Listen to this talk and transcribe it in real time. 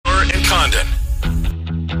Condon.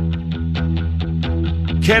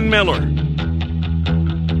 Ken Miller.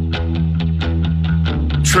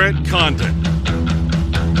 Trent Condon.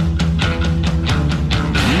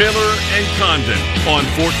 Miller and Condon on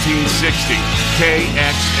 1460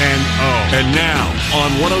 KXNO. And now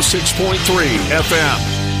on 106.3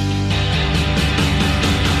 FM.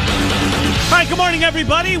 Hi, good morning,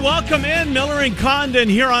 everybody. Welcome in. Miller and Condon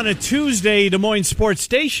here on a Tuesday, Des Moines Sports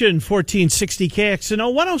Station, 1460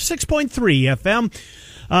 KXNO, 106.3 FM.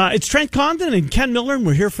 It's Trent Condon and Ken Miller, and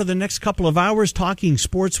we're here for the next couple of hours talking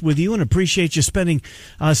sports with you, and appreciate you spending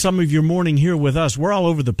some of your morning here with us. We're all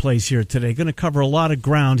over the place here today, going to cover a lot of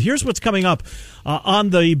ground. Here's what's coming up on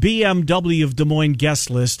the BMW of Des Moines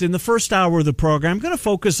guest list. In the first hour of the program, I'm going to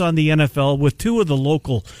focus on the NFL with two of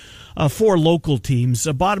the four local teams.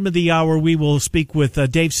 Bottom of the hour, we will speak with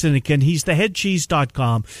Dave Sinekin. He's the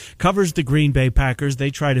headcheese.com, covers the Green Bay Packers. They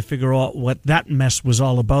try to figure out what that mess was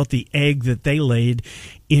all about, the egg that they laid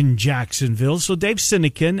in Jacksonville. So Dave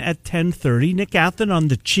Sinekin at 10:30. Nick Athan on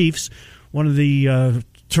the Chiefs, one of the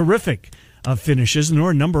terrific finishes, and there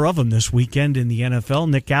were a number of them this weekend in the NFL.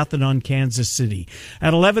 Nick Athan on Kansas City.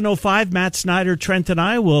 At 11:05, Matt Snyder, Trent, and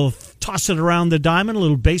I will toss it around the diamond, a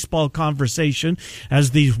little baseball conversation, as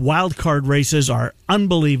these wild card races are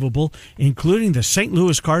unbelievable, including the St.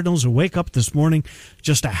 Louis Cardinals, who wake up this morning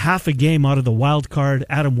just a half a game out of the wild card.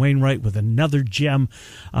 Adam Wainwright with another gem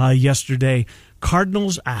yesterday.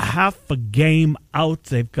 Cardinals a half a game out.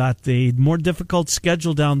 They've got the more difficult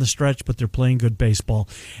schedule down the stretch, but they're playing good baseball.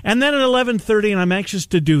 And then at 11:30, and I'm anxious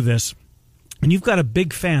to do this, and you've got a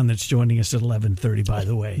big fan that's joining us at 11:30, by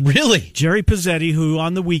the way. Really? Jerry Pizzetti, who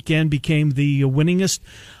on the weekend became the winningest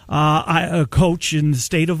coach in the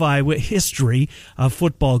state of Iowa history,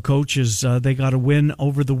 football coaches. They got a win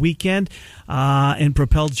over the weekend and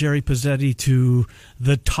propelled Jerry Pizzetti to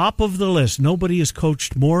the top of the list. Nobody has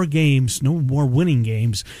coached more games, no more winning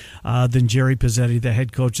games than Jerry Pizzetti, the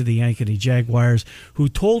head coach of the Ankeny Jaguars, who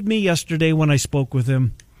told me yesterday when I spoke with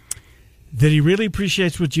him that he really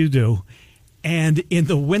appreciates what you do. And in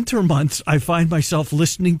the winter months, I find myself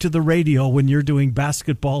listening to the radio when you're doing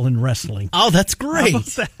basketball and wrestling. Oh, that's great. How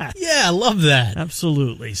about that? Yeah, I love that.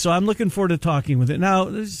 Absolutely. So I'm looking forward to talking with it. Now,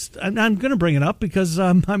 I'm going to bring it up because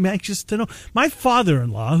I'm anxious to know. My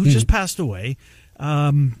father-in-law, who just passed away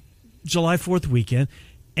July 4th weekend,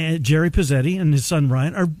 and Jerry Pizzetti and his son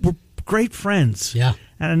Ryan were great friends. Yeah.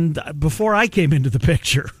 And before I came into the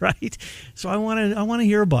picture, right? So I want to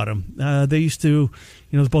hear about them. They used to,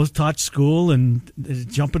 both taught school and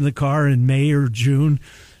jump in the car in May or June,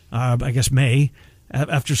 I guess May,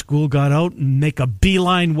 after school got out and make a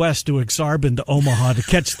beeline west to Exarban to Omaha to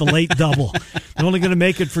catch the late double. They're only going to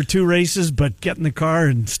make it for 2 races, but get in the car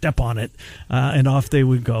and step on it, and off they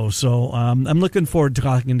would go. So I'm looking forward to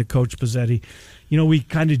talking to Coach Pizzetti. We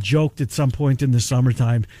kind of joked at some point in the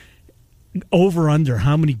summertime, over under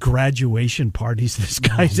how many graduation parties this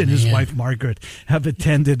guy's and his wife Margaret have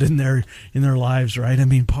attended in their lives, right? I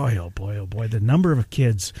mean, boy, oh boy, the number of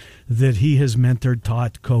kids that he has mentored,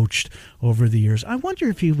 taught, coached over the years. I wonder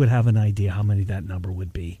if he would have an idea how many that number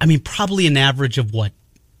would be. I mean, probably an average of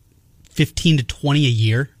 15 to 20 a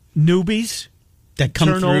year? Newbies that come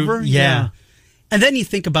turnover? Through. Yeah. And then you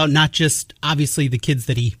think about not just, obviously, the kids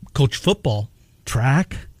that he coached football.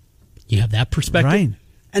 Track. You have that perspective. Right.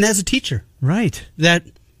 And as a teacher. Right. That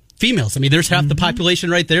females, I mean, there's half the population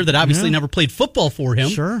right there that obviously never played football for him.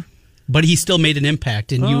 Sure. But he still made an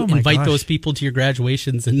impact. And you invite those people to your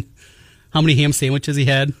graduations, and how many ham sandwiches he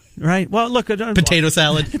had. Right. Well, look. Potato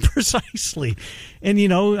salad. Precisely. And,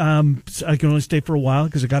 I can only stay for a while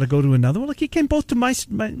because I got to go to another one. Look, he came both to my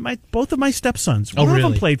both of my stepsons. One of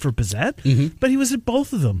them played for Pizzette, but he was at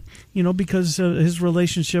both of them, because of his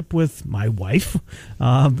relationship with my wife,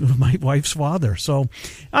 my wife's father. So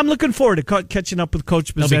I'm looking forward to catching up with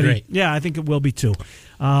Coach Pizzetti. That'll be great. Yeah, I think it will be too.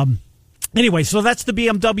 Anyway, so that's the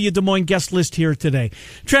BMW Des Moines guest list here today.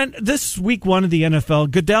 Trent, this week one of the NFL,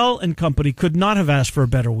 Goodell and company could not have asked for a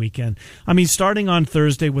better weekend. I mean, starting on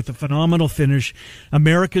Thursday with a phenomenal finish,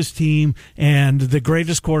 America's team and the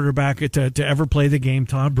greatest quarterback to ever play the game,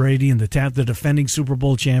 Tom Brady, and the defending Super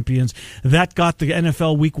Bowl champions. That got the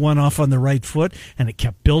NFL week one off on the right foot, and it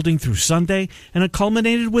kept building through Sunday, and it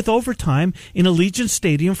culminated with overtime in Allegiant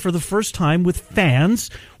Stadium for the first time with fans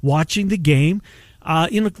watching the game.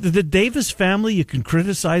 The Davis family, you can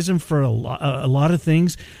criticize him for a lot of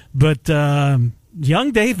things, but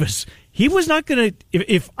young Davis, he was not going to.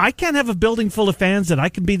 If I can't have a building full of fans that I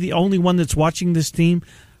can be the only one that's watching this team,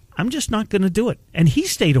 I'm just not going to do it. And he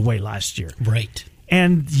stayed away last year. Right.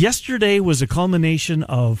 And yesterday was a culmination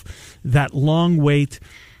of that long wait.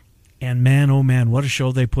 And man, oh man, what a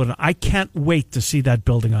show they put on. I can't wait to see that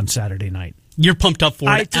building on Saturday night. You're pumped up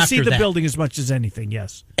for it to see the building as much as anything,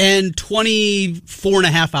 yes. And 24 and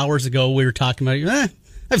a half hours ago, we were talking about,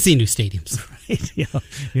 I've seen new stadiums. Right,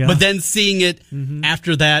 yeah. But then seeing it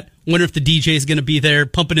after that, wonder if the DJ is going to be there,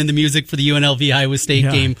 pumping in the music for the UNLV Iowa State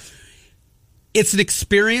game. It's an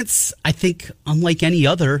experience, I think, unlike any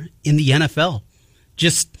other in the NFL.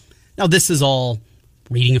 Now this is all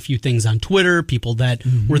reading a few things on Twitter, people that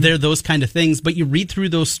were there, those kind of things. But you read through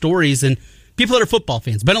those stories and people that are football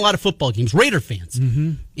fans, been a lot of football games, Raider fans,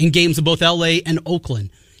 in games of both LA and Oakland.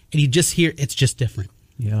 And you just hear it's just different.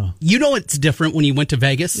 Yeah. You know it's different when you went to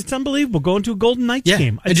Vegas. It's unbelievable going to a Golden Knights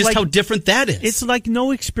game. And just how different that is. It's like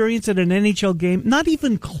no experience at an NHL game. Not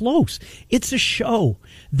even close. It's a show.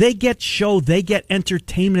 They get show. They get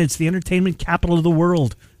entertainment. It's the entertainment capital of the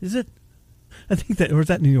world. Is it? I think that, or is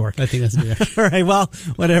that New York? I think that's New York. All right, well,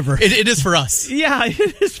 whatever. It is for us. Yeah,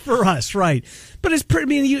 it is for us, right. But it's pretty,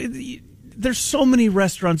 I mean, there's so many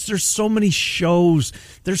restaurants, there's so many shows,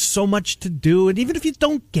 there's so much to do. And even if you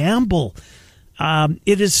don't gamble,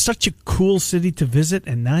 it is such a cool city to visit.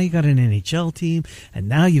 And now you got an NHL team, and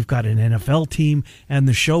now you've got an NFL team. And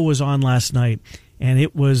the show was on last night, and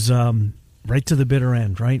it was right to the bitter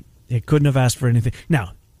end, right? It couldn't have asked for anything.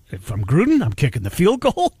 Now, if I'm Gruden, I'm kicking the field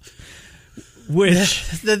goal. Which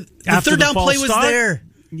the third down play was there,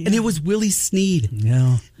 and it was Willie Snead.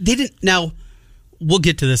 Yeah, they didn't. Now we'll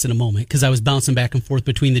get to this in a moment because I was bouncing back and forth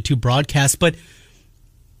between the two broadcasts, but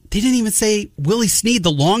they didn't even say Willie Snead,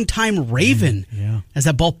 the longtime Raven, as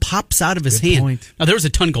that ball pops out of his hand. Point. Now there was a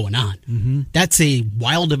ton going on. That's a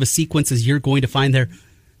wild of a sequence as you're going to find there.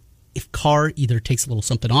 If Carr either takes a little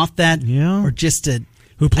something off that, or just a.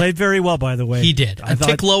 Who played very well, by the way. He did. A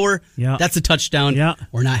tick lower, that's a touchdown. Yeah.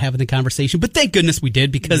 We're not having the conversation, but thank goodness we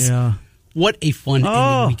did because what a fun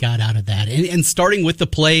inning we got out of that. And starting with the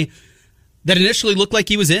play that initially looked like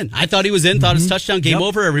he was in. I thought he was in, thought his touchdown, game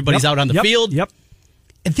over, everybody's out on the field.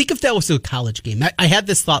 And think if that was a college game. I had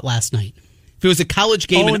this thought last night. If it was a college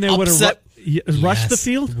game and they upset. Rushed the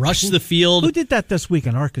field? Rushed the field. Who did that this week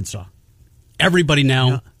in Arkansas? Everybody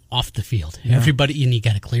now off the field. Everybody, and you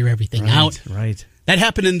got to clear everything out. Right. That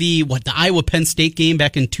happened in the Iowa-Penn State game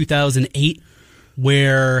back in 2008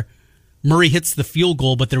 where Murray hits the field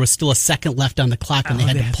goal, but there was still a second left on the clock, and they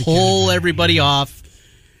had to pull everybody off.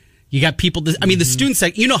 You got people, the students,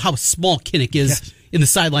 you know how small Kinnick is in the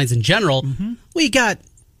sidelines in general. Well, you got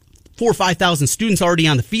 4,000 or 5,000 students already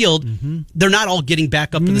on the field. They're not all getting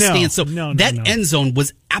back up to the stands. So that end zone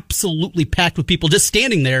was absolutely packed with people just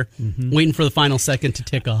standing there waiting for the final second to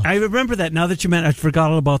tick off. I remember that. Now that you mentioned, I forgot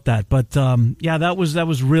all about that. But that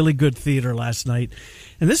was really good theater last night.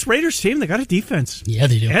 And this Raiders team, they got a defense. Yeah,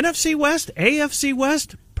 they do. NFC West, AFC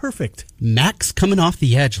West, perfect. Max coming off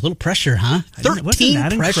the edge, a little pressure, huh? 13 Wasn't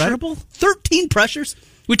that pressure. Incredible? 13 pressures.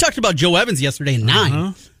 We talked about Joe Evans yesterday in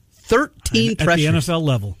 9. 13 pressures at the NFL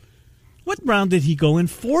level. What round did he go in?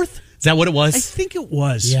 4th? Is that what it was? I think it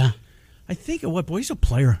was. Yeah. I think it was. Boy, he's a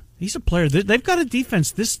player. He's a player. They've got a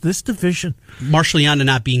defense, this division. Marshall Yanda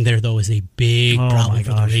not being there, though, is a big problem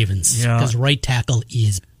for the Ravens. Because right tackle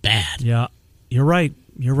is bad. Yeah. You're right.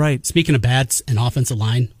 Speaking of bats and offensive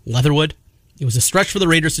line, Leatherwood, it was a stretch for the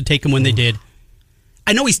Raiders to take him when they did.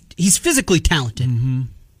 I know he's physically talented.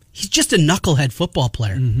 He's just a knucklehead football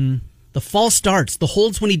player. The false starts, the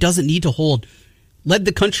holds when he doesn't need to hold. Led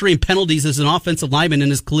the country in penalties as an offensive lineman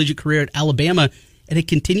in his collegiate career at Alabama, and it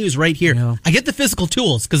continues right here. Yeah. I get the physical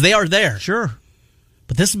tools because they are there. Sure.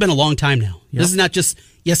 But this has been a long time now. This is not just,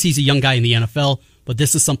 yes, he's a young guy in the NFL, but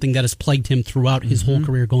this is something that has plagued him throughout his whole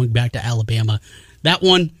career going back to Alabama. That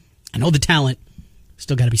one, I know the talent.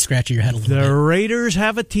 Still got to be scratching your head a little bit. The Raiders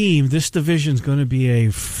have a team. This division's going to be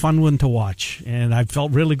a fun one to watch, and I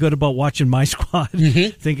felt really good about watching my squad.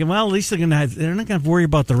 Thinking, well, at least they're not going to worry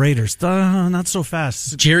about the Raiders. Not so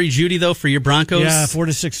fast. Jerry Jeudy though for your Broncos,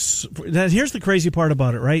 4-6. Here's the crazy part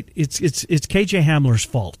about it, right? It's KJ Hamler's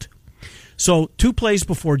fault. So 2 plays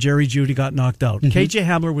before Jerry Jeudy got knocked out, KJ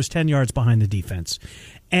Hamler was 10 yards behind the defense.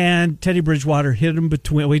 And Teddy Bridgewater hit him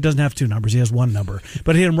between, well, he doesn't have 2 numbers, he has 1 number,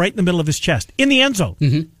 but hit him right in the middle of his chest, in the end zone,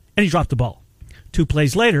 and he dropped the ball. 2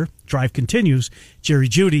 plays later, drive continues, Jerry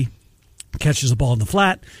Jeudy catches the ball in the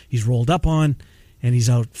flat, he's rolled up on, and he's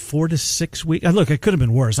out 4 to 6 weeks. Look, it could have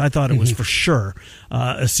been worse. I thought it was for sure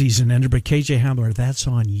a season ender, but KJ Hamler, that's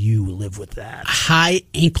on you. Live with that. High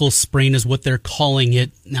ankle sprain is what they're calling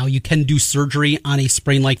it. Now, you can do surgery on a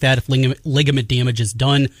sprain like that if ligament damage is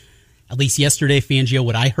done. At least yesterday, Fangio,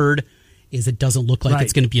 what I heard is it doesn't look like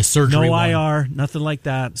it's going to be a surgery. No IR, nothing like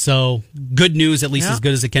that. So good news, at least as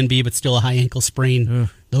good as it can be, but still a high ankle sprain.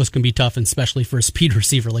 Those can be tough, and especially for a speed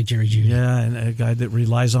receiver like Jerry Jeudy. Yeah, and a guy that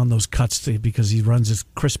relies on those cuts because he runs as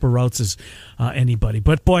crisper routes as anybody.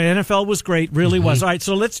 But boy, NFL was great, really was. All right,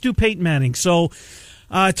 so let's do Peyton Manning. So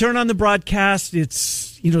turn on the broadcast.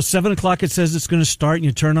 It's 7 o'clock. It says it's going to start, and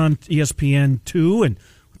you turn on ESPN2, and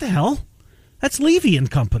what the hell? That's Levy and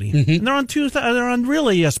Company, and they're on real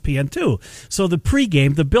ESPN too. So the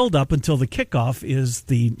pregame, the build-up until the kickoff, is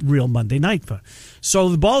the real Monday night. So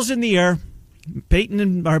the ball's in the air. Peyton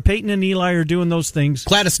and Eli are doing those things.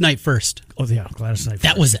 Gladys Knight first. Oh yeah, Gladys Knight first.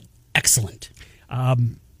 That was excellent.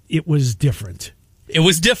 It was different. It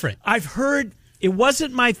was different. I've heard it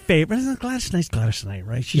wasn't my favorite. Gladys Knight,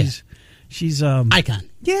 right? She's icon.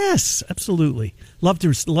 Yes, absolutely. Loved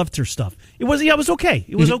her stuff. It was okay.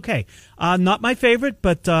 It was okay. Not my favorite,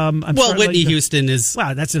 but Whitney Houston is.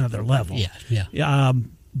 Wow, that's another level. Yeah.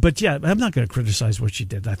 But yeah, I'm not going to criticize what she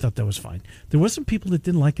did. I thought that was fine. There was some people that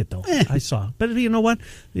didn't like it though. I saw, but you know what?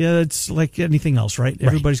 Yeah, it's like anything else, right?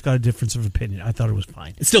 Everybody's got a difference of opinion. I thought it was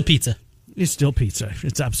fine. It's still pizza. It's still pizza.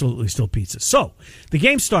 It's absolutely still pizza. So the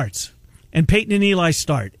game starts, and Peyton and Eli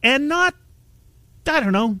start, and not, I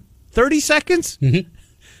don't know, 30 seconds.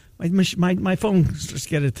 My phone just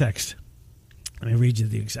get a text. Let me read you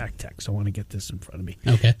the exact text. I want to get this in front of me.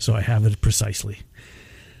 Okay. So I have it precisely.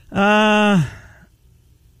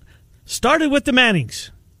 Started with the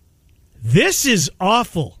Mannings. This is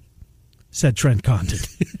awful, said Trent Condon.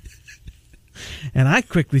 And I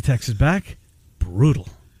quickly texted back, brutal.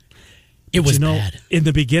 It was bad. In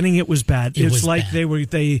the beginning, it was bad. It's like bad.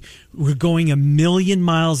 they were going 1,000,000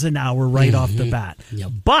 miles an hour right off the bat.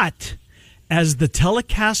 Yep. But as the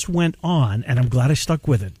telecast went on, and I'm glad I stuck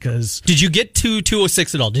with it because did you get to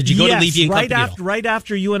 206 at all? Did you go to Levy and Company? Right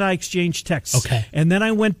after you and I exchanged texts. Okay, and then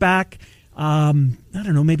I went back. I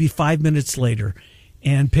don't know, maybe 5 minutes later,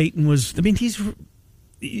 and Peyton was. I mean, he's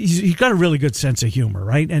got a really good sense of humor,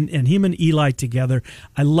 right? And him and Eli together,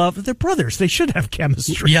 I love. They're brothers. They should have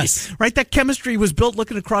chemistry. Yes, right. That chemistry was built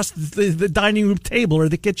looking across the dining room table or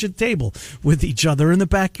the kitchen table with each other in the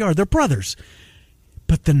backyard. They're brothers.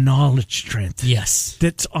 But the knowledge, Trent, yes,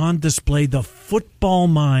 that's on display, the football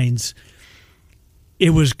minds,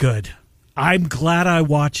 it was good. I'm glad I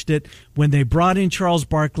watched it. When they brought in Charles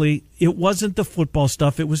Barkley, it wasn't the football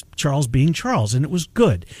stuff. It was Charles being Charles, and it was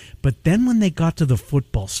good. But then when they got to the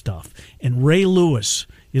football stuff, and Ray Lewis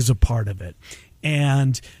is a part of it,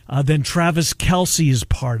 and then Travis Kelce is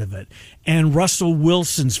part of it, and Russell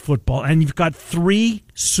Wilson's football, and you've got 3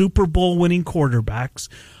 Super Bowl winning quarterbacks,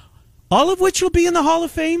 all of which will be in the Hall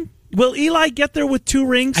of Fame. Will Eli get there with 2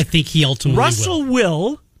 rings? I think he ultimately Russell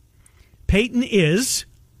will. Peyton is.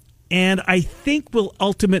 And I think will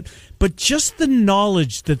but just the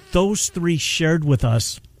knowledge that those 3 shared with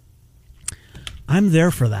us, I'm there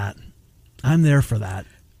for that.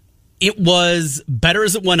 It was better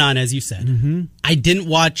as it went on, as you said. I didn't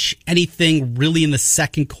watch anything really in the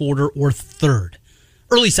second quarter or third.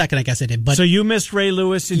 Early second, I guess I did. But so you missed Ray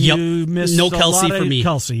Lewis and you missed no Kelce for me.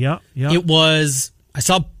 Kelce, yeah. It was, I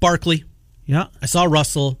saw Barkley. Yeah. I saw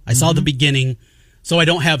Russell. I saw the beginning. So I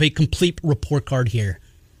don't have a complete report card here.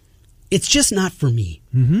 It's just not for me.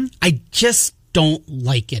 I just don't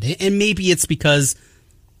like it. And maybe it's because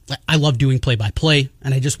I love doing play-by-play,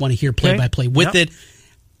 and I just want to hear play-by-play with it.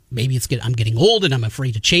 Maybe I'm getting old, and I'm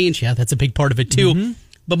afraid to change. Yeah, that's a big part of it, too.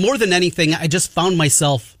 But more than anything, I just found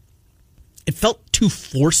myself, it felt too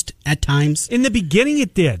forced at times. In the beginning,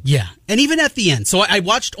 it did. Yeah, and even at the end. So I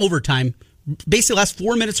watched overtime, basically the last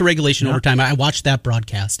 4 minutes of regulation overtime. I watched that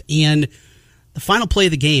broadcast, and the final play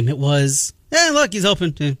of the game, it was... look, he's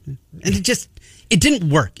open. And it didn't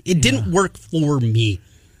work. It didn't work for me.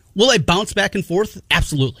 Will I bounce back and forth?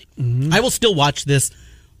 Absolutely. I will still watch this,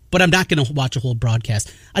 but I'm not going to watch a whole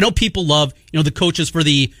broadcast. I know people love, the coaches for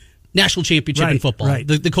the national championship in football,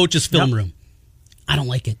 the coaches' film room. I don't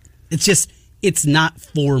like it. It's not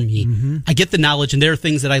for me. I get the knowledge, and there are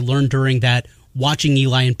things that I learned during that, watching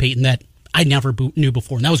Eli and Peyton that I never knew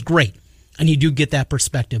before, and that was great. And you do get that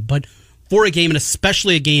perspective. But for a game, and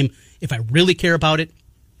especially a game, if I really care about it,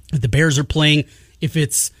 if the Bears are playing, if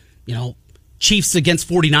it's, Chiefs against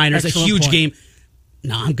 49ers, a huge game.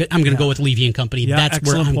 No, I'm good. I'm going to go with Levy and Company. That's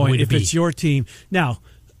where I'm going to be. If it's your team. Now,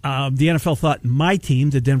 the NFL thought my team,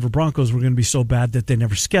 the Denver Broncos, were going to be so bad that they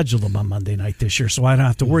never scheduled them on Monday night this year, so I don't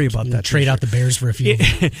have to worry about that. Trade out the Bears for a few.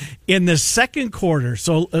 In the second quarter,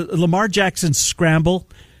 so Lamar Jackson's scramble,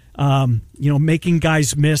 making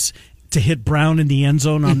guys miss, to hit Brown in the end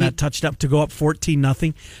zone on that touchdown to go up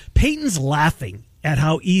 14-0. Peyton's laughing at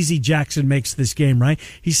how easy Jackson makes this game, right?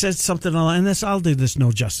 He says something, and I'll do this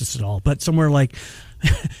no justice at all, but somewhere like,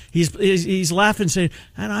 he's laughing, saying,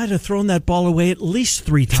 "And I'd have thrown that ball away at least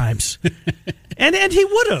 3 times," and he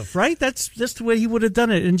would have, right? That's just the way he would have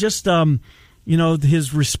done it, and just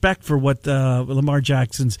his respect for what Lamar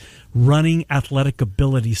Jackson's running athletic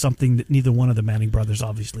ability, something that neither one of the Manning brothers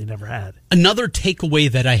obviously never had. Another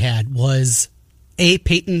takeaway that I had was,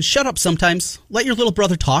 Peyton, shut up sometimes. Let your little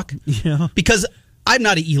brother talk. Yeah. Because I'm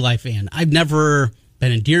not an Eli fan. I've never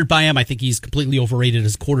been endeared by him. I think he's completely overrated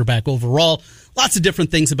as quarterback overall. Lots of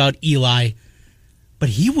different things about Eli. But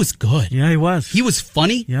he was good. Yeah, he was. He was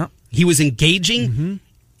funny. Yeah. He was engaging. Mm-hmm.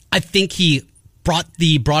 I think he brought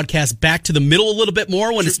the broadcast back to the middle a little bit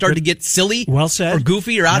more when it started to get silly. Well said. Or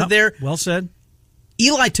goofy or out of there. Well said.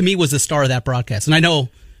 Eli, to me, was the star of that broadcast. And I know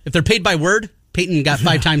if they're paid by word, Peyton got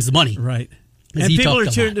 5 times the money. Right. And people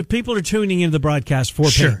are tuning into the broadcast for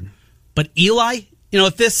Peyton. But Eli,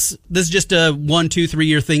 if this is just a 1, 2, 3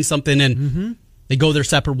 year thing, something, and they go their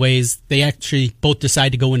separate ways, they actually both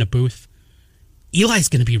decide to go in a booth. Eli's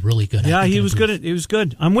going to be really good. Yeah, he was good. He was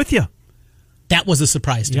good. I'm with you. That was a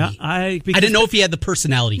surprise to me. I didn't know if he had the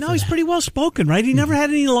personality. No, for he's that. pretd well spoken, right? He never had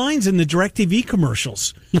any lines in the DirecTV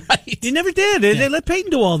commercials. Right. He never did. They let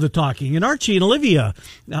Peyton do all the talking, and Archie and Olivia.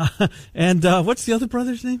 And what's the other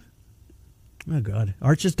brother's name? Oh, God.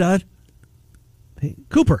 Arch's dad?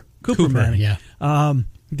 Cooper Manning. Yeah.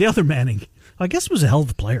 The other Manning, I guess, was a hell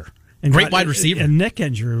of a player. And great wide receiver. And neck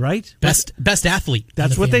injury, right? Best athlete.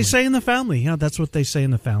 That's what they say in the family. Yeah, that's what they say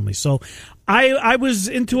in the family. So I was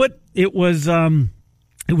into it. It was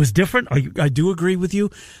different. I do agree with you.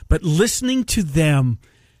 But listening to them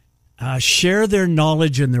share their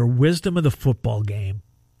knowledge and their wisdom of the football game,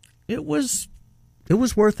 it was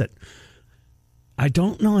worth it. I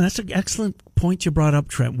don't know. That's an excellent point you brought up,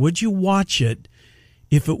 Trent. Would you watch it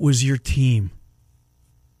if it was your team?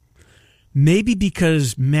 Maybe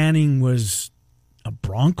because Manning was a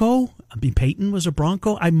Bronco. Peyton was a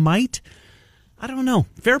Bronco. I might. I don't know.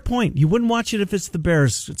 Fair point. You wouldn't watch it if it's the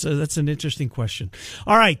Bears. That's an interesting question.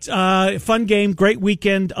 All right. Fun game. Great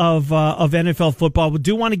weekend of NFL football. We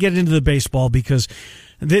do want to get into the baseball because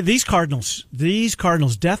these Cardinals,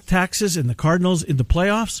 death taxes and the Cardinals in the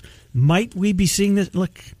playoffs. Might we be seeing this?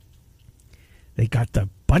 Look, they got the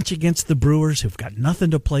bunch against the Brewers, who've got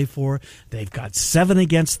nothing to play for. They've got 7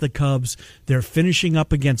 against the Cubs. They're finishing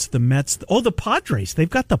up against the Mets. Oh, the Padres. They've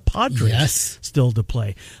got the Padres still to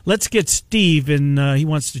play. Let's get Steve, and he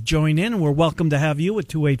wants to join in, and we're welcome to have you at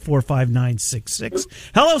 284-5966.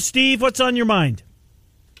 Hello, Steve. What's on your mind?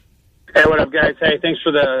 Hey, what up, guys? Hey, thanks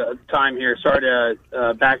for the time here. Sorry to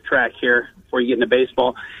backtrack here before you get into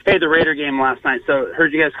baseball. Hey, the Raider game last night. So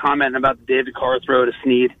heard you guys commenting about the David Carr throw to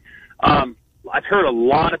Snead. I've heard a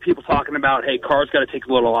lot of people talking about, hey, Carr's got to take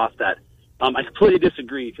a little off that. I completely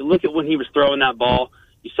disagree. If you look at when he was throwing that ball,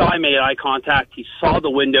 you saw he made eye contact. He saw the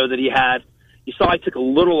window that he had. You saw he took a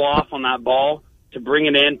little off on that ball to bring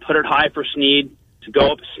it in, put it high for Snead, to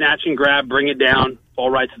go up, snatch and grab, bring it down,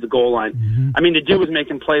 fall right to the goal line. Mm-hmm. I mean, the dude was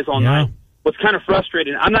making plays all night. What's kind of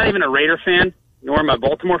frustrating, I'm not even a Raider fan, nor am I a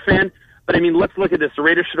Baltimore fan, but, I mean, let's look at this. The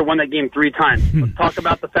Raiders should have won that game 3 times. Let's talk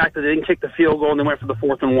about the fact that they didn't kick the field goal and they went for the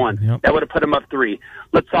 4th and 1. Yep. That would have put them up 3.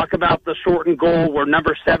 Let's talk about the shortened goal where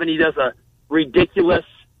number 70 does a ridiculous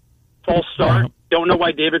false start. Yep. Don't know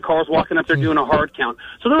why David Carr's walking up there doing a hard count.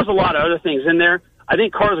 So there's a lot of other things in there. I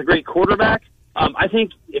think Carr's a great quarterback. I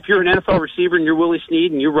think if you're an NFL receiver and you're Willie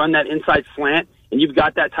Snead and you run that inside slant and you've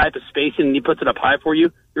got that type of spacing and he puts it up high for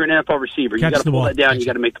you, you're an NFL receiver. You got to pull that down. You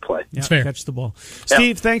got to make the play. Yeah, catch the ball.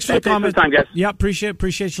 Steve, thanks for the comment. Thanks for the time, guys. Yeah,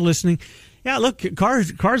 appreciate you listening. Yeah, look,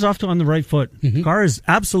 Carr's off on the right foot. Mm-hmm. Carr is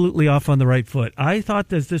absolutely off on the right foot. I thought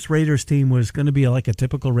that this Raiders team was going to be like a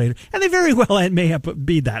typical Raider, and they very well may have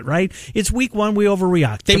be that, right? It's week 1, we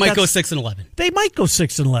overreact. They might go 6-11. They might go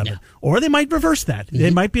 6-11, yeah. Or they might reverse that. Mm-hmm. They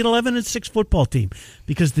might be an 11-6 football team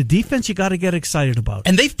because the defense you got to get excited about.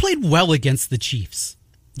 And they've played well against the Chiefs.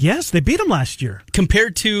 Yes, they beat them last year.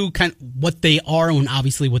 Compared to kind of what they are and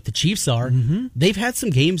obviously what the Chiefs are, they've had some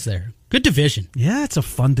games there. Good division. Yeah, it's a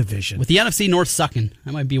fun division. With the NFC North sucking,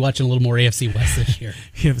 I might be watching a little more AFC West this year.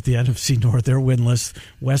 Yeah, but the NFC North, they're winless.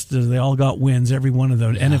 West, they all got wins, every one of the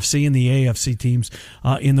NFC and the AFC teams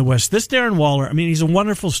in the West. This Darren Waller, I mean, he's a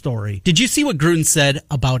wonderful story. Did you see what Gruden said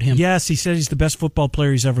about him? Yes, he said he's the best football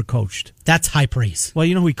player he's ever coached. That's high praise. Well,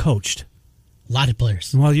 you know who he coached? A lot of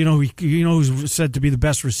players. Well, you know who's said to be the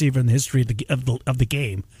best receiver in the history of the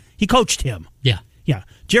game. He coached him. Yeah.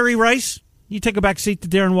 Jerry Rice. You take a back seat to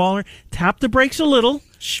Darren Waller. Tap the brakes a little.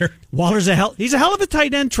 Sure. Waller's he's a hell of a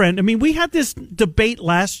tight end, Trent. I mean, we had this debate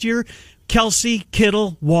last year. Kelsey,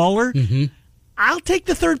 Kittle, Waller. Mm-hmm. I'll take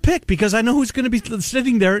the 3rd pick because I know who's going to be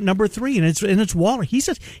sitting there at number 3, and it's Waller. He's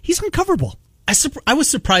uncoverable. I was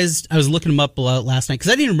surprised. I was looking him up last night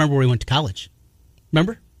because I didn't remember where he went to college.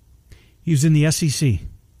 Remember? He was in the SEC.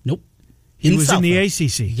 Nope. He was in the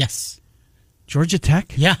ACC. Yes. Georgia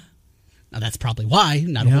Tech? Yeah. Now, that's probably why.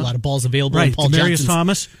 Not a whole lot of balls available. Right. In Paul Demaryius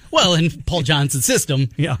Thomas. Well, in Paul Johnson's system.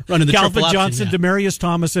 Yeah. Running the Calvin triple option, Johnson, Demaryius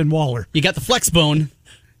Thomas, and Waller. You got the flex bone,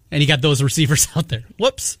 and you got those receivers out there.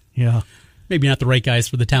 Whoops. Yeah. Maybe not the right guys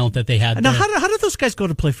for the talent that they had. Now, how did those guys go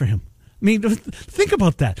to play for him? I mean, think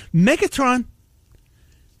about that. Megatron,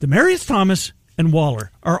 Demaryius Thomas, and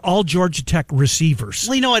Waller are all Georgia Tech receivers.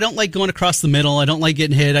 Well, I don't like going across the middle. I don't like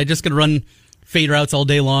getting hit. I just going to run fade routes all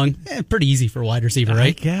day long. Pretty easy for a wide receiver,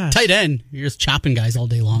 right? I guess. Tight end, you're just chopping guys all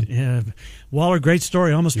day long. Yeah. Waller, great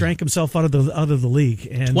story. Almost drank himself out of the league.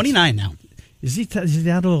 And 29 now. Is he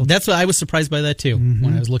that old? That's what I was surprised by that too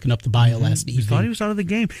when I was looking up the bio last evening. I thought he was out of the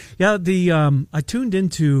game. Yeah, I tuned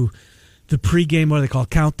into the pregame, what do they call it,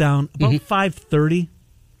 countdown, about 5:30.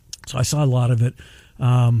 So I saw a lot of it.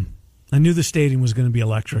 I knew the stadium was going to be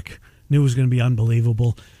electric. Knew it was going to be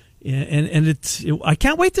unbelievable. And I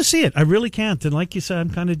can't wait to see it. I really can't. And like you said,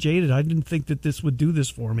 I'm kind of jaded. I didn't think that this would do this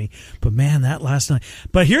for me. But man, that last night.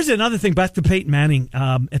 But here's another thing. Back to Peyton Manning.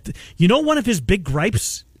 One of his big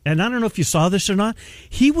gripes, and I don't know if you saw this or not,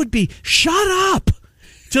 he would be, shut up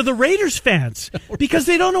to the Raiders fans because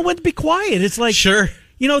they don't know when to be quiet. It's like, sure.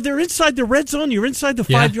 They're inside the red zone. You're inside the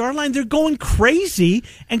 5-yard line. They're going crazy,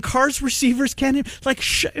 and Carr's receivers can't.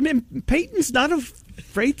 Peyton's not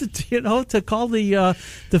afraid to call the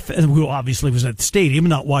who obviously was at the stadium,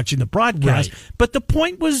 not watching the broadcast. Right. But the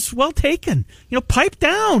point was well taken. Pipe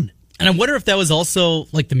down. And I wonder if that was also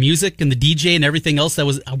like the music and the DJ and everything else. I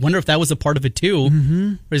wonder if that was a part of it too. Mm-hmm.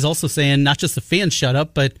 Where he's also saying not just the fans shut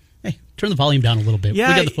up, but hey, turn the volume down a little bit. Yeah,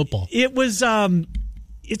 we got the football. It was.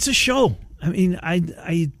 It's a show. I mean,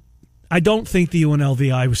 I don't think the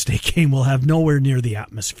UNLV Iowa State game will have nowhere near the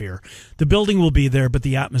atmosphere. The building will be there, but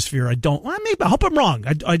the atmosphere, I hope I'm wrong.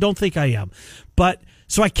 I don't think I am. But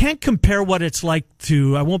so I can't compare what it's like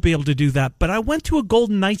to. I won't be able to do that. But I went to a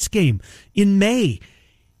Golden Knights game in May.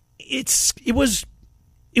 It was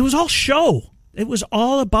all show. It was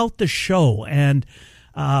all about the show, and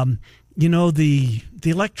the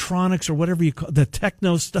electronics or whatever you call the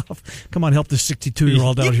techno stuff. Come on, help the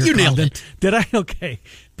 62-year-old out here. You nailed it. Did I? Okay,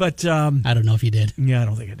 but I don't know if you did. Yeah, I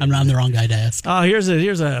don't think I did. I'm the wrong guy to ask.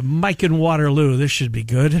 Here's a Mike in Waterloo. This should be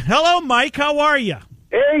good. Hello, Mike. How are you?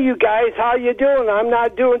 Hey, you guys. How you doing? I'm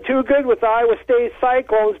not doing too good with the Iowa State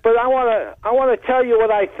Cyclones, but I want to tell you what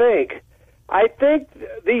I think. I think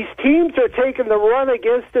these teams are taking the run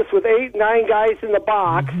against us with 8-9 guys in the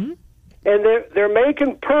box. Mm-hmm. And they're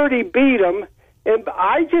making Purdy beat them, and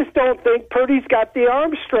I just don't think Purdy's got the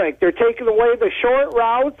arm strength. They're taking away the short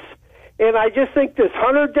routes, and I just think this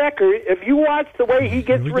Hunter Decker, if you watch the way he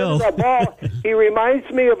gets rid of the ball, he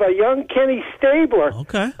reminds me of a young Kenny Stabler.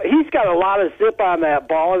 Okay. He's got a lot of zip on that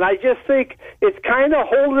ball, and I just think it's kind of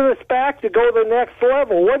holding us back to go to the next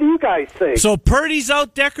level. What do you guys think? So Purdy's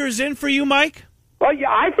out, Decker's in for you, Mike? Well,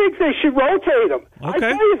 yeah, I think they should rotate him. Okay.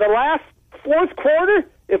 I tell you, the last fourth quarter,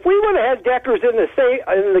 if we would have had Deckers in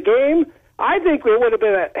the game, I think it would have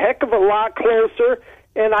been a heck of a lot closer.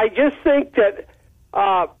 And I just think that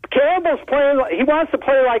Campbell's playing. He wants to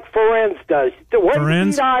play like Ferenz does. When you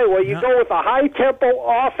beat Iowa, you go with a high tempo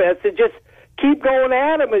offense and just keep going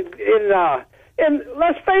at him. And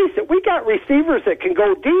let's face it, we got receivers that can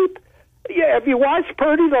go deep. Yeah, have you watched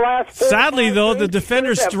Purdy the last? Sadly, though, the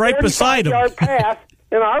defender's right beside him. Pass,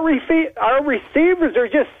 and our receivers are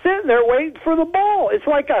just sitting there waiting for the ball. It's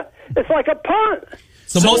like a punt.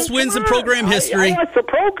 So most wins in program history. I watched the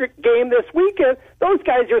pro game this weekend. Those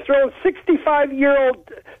guys are throwing 65-yard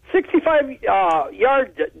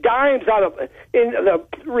dimes out of, and the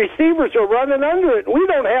receivers are running under it. We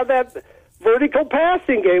don't have that vertical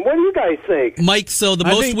passing game. What do you guys think? Mike, so the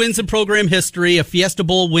most wins in program history, a Fiesta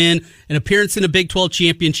Bowl win, an appearance in a Big 12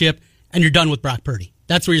 championship, and you're done with Brock Purdy.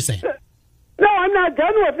 That's what you're saying. No, I'm not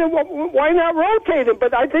done with him. Why not rotate him?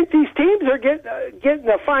 But I think these teams are getting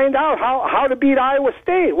to find out how to beat Iowa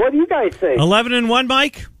State. What do you guys think? 11-1,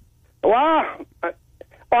 Mike? Well,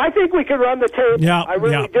 I think we can run the table. Yeah, I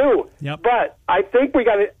really do. Yep. But I think we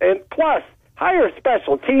got to, and plus, hire a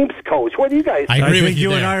special teams coach. What do you guys think? I agree with think you you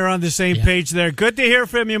there. and I are on the same page there. Good to hear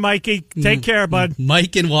from you, Mikey. Take care, bud.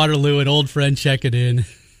 Mike in Waterloo, an old friend, checking in.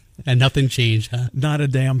 And nothing changed, huh? Not a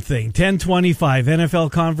damn thing. 1025,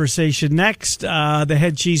 NFL conversation next.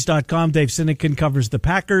 TheHeadCheese.com. Dave Sinekin covers the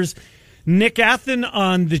Packers. Nick Athen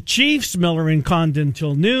on the Chiefs. Miller and Condon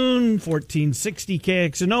till noon. 1460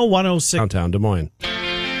 KXNO 106. Downtown Des Moines.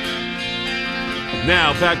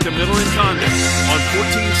 Now back to Miller and Condon on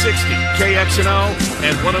 1460 KXNO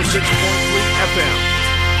and 106.3 FM.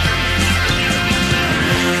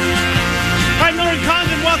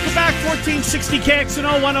 1460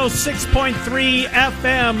 KXNO 106.3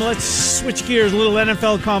 FM. Let's switch gears. A little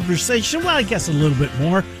NFL conversation. Well, I guess a little bit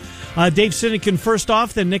more. Dave Sinekin first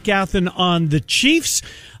off, then Nick Athen on the Chiefs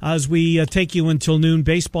as we take you until noon.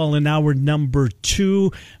 Baseball in hour number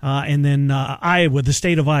 2. And then Iowa, the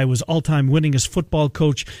state of Iowa's all-time winningest football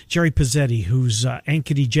coach, Jerry Pizzetti, who's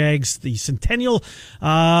Ankeny Jags, the Centennial.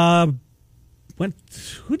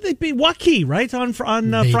 Who'd they beat? Waukee, right, on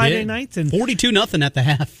Friday night? And 42-0 at the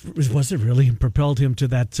half. Was it really? Propelled him to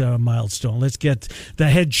that milestone. Let's get the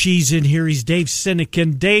head cheese in here. He's Dave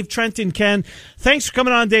Sinekin. Dave, Trent, and Ken, thanks for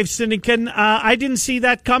coming on, Dave Sinekin. I didn't see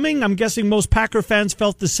that coming. I'm guessing most Packer fans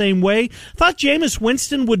felt the same way. Thought Jameis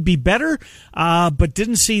Winston would be better, but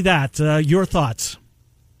didn't see that. Your thoughts?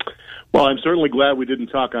 Well, I'm certainly glad we didn't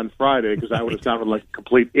talk on Friday because I would have sounded like a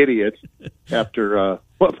complete idiot after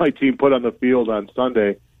what my team put on the field on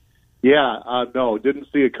Sunday. Yeah, no, didn't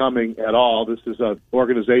see it coming at all. This is an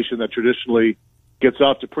organization that traditionally gets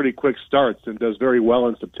off to pretty quick starts and does very well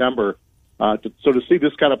in September. So to see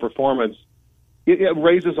this kind of performance, it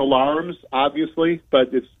raises alarms, obviously,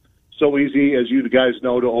 but it's so easy, as you guys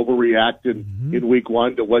know, to overreact in week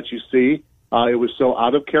one to what you see. It was so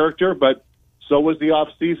out of character, but so was the off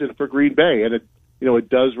season for Green Bay, and it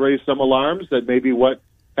does raise some alarms that maybe what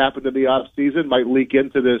happened in the off season might leak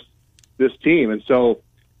into this team. And so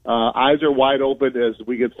eyes are wide open as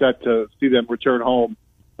we get set to see them return home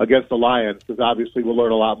against the Lions, because obviously we'll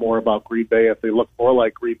learn a lot more about Green Bay if they look more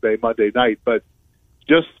like Green Bay Monday night. But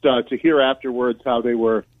just to hear afterwards how they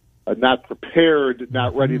were not prepared,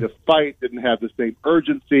 not ready to fight, didn't have the same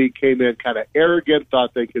urgency, came in kind of arrogant,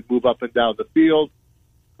 thought they could move up and down the field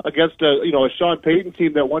against a Sean Payton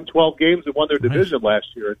team that won 12 games and won their division last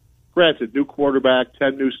year. Granted, new quarterback,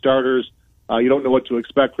 10 new starters. You don't know what to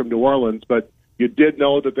expect from New Orleans, but you did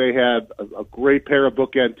know that they had a great pair of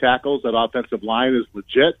bookend tackles. That offensive line is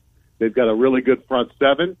legit. They've got a really good front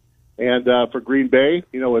seven. And for Green Bay,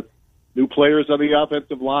 with new players on the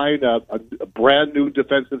offensive line, a brand new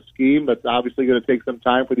defensive scheme that's obviously going to take some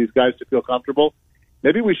time for these guys to feel comfortable.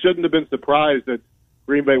 Maybe we shouldn't have been surprised that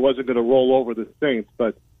Green Bay wasn't going to roll over the Saints,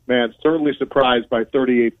 but man, certainly surprised by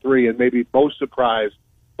 38-3, and maybe most surprised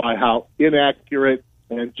by how inaccurate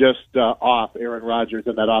and just off Aaron Rodgers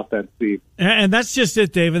and that offense seemed. And that's just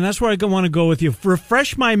it, Dave. And that's where I want to go with you.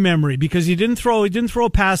 Refresh my memory, because he didn't throw a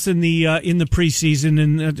pass in the preseason.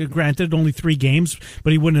 And granted, only 3 games,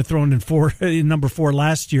 but he wouldn't have thrown in number 4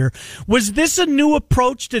 last year. Was this a new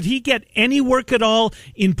approach? Did he get any work at all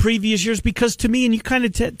in previous years? Because to me, and you kind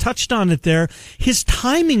of touched on it there, his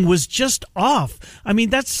timing was just off. I mean,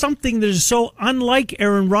 that's something that is so unlike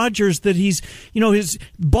Aaron Rodgers, that he's, his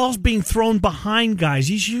ball's being thrown behind guys.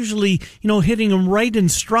 He's usually, hitting them right in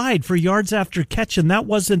stride for yards after catch, and that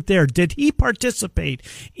wasn't there. Did he participate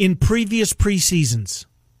in previous preseasons?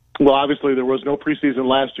 Well, obviously there was no preseason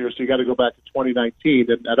last year, so you got to go back to 2019,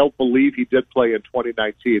 and I don't believe he did play in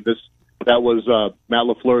 2019. That was Matt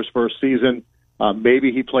LaFleur's first season.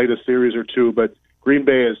 Maybe he played a series or 2, but Green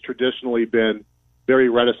Bay has traditionally been very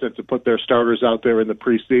reticent to put their starters out there in the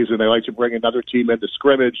preseason. They like to bring another team into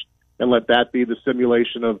scrimmage and let that be the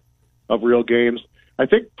simulation of real games. I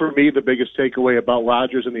think for me, the biggest takeaway about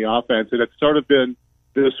Rodgers and the offense, and it's sort of been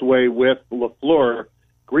this way with LaFleur,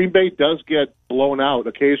 Green Bay does get blown out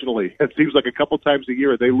occasionally. It seems like a couple times a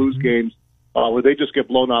year they lose games where they just get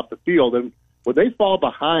blown off the field. And when they fall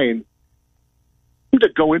behind, you to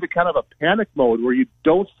go into kind of a panic mode where you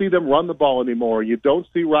don't see them run the ball anymore. You don't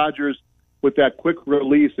see Rodgers with that quick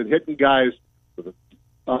release and hitting guys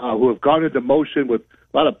who have gone into motion with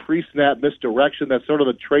a lot of pre-snap misdirection. That's sort of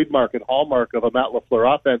the trademark and hallmark of a Matt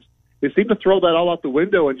LaFleur offense. They seem to throw that all out the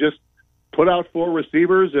window and just put out 4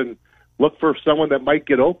 receivers and look for someone that might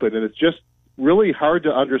get open. And it's just really hard to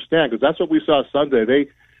understand, because that's what we saw Sunday.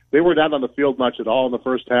 They were not on the field much at all in the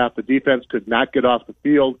first half. The defense could not get off the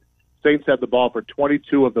field. Saints had the ball for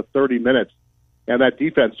 22 of the 30 minutes, and that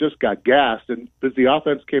defense just got gassed. And as the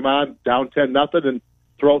offense came on, down 10-0, and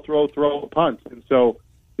throw, punt. And so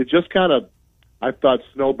it just kind of, I thought,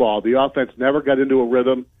 snowballed. The offense never got into a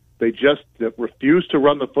rhythm. They just refused to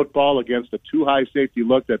run the football against a too high safety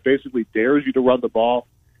look that basically dares you to run the ball.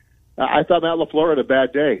 I thought Matt LaFleur had a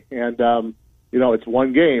bad day. And, it's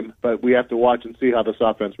one game, but we have to watch and see how this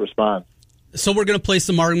offense responds. So we're going to play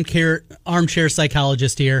some armchair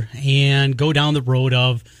psychologist here and go down the road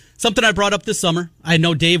of something I brought up this summer. I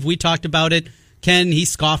know, Dave, we talked about it. Ken, he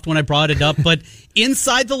scoffed when I brought it up. But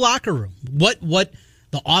inside the locker room, what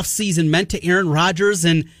the offseason meant to Aaron Rodgers,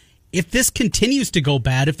 and if this continues to go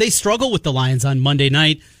bad, if they struggle with the Lions on Monday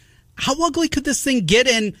night, how ugly could this thing get,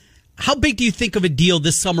 and how big do you think of a deal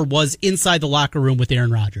this summer was inside the locker room with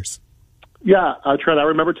Aaron Rodgers? Yeah, Trent, I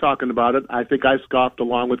remember talking about it. I think I scoffed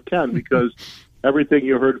along with Ken because everything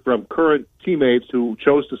you heard from current teammates who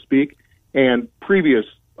chose to speak and previous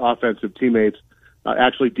offensive teammates,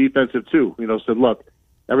 actually defensive too, said, look,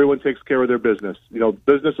 everyone takes care of their business.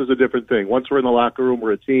 Business is a different thing. Once we're in the locker room,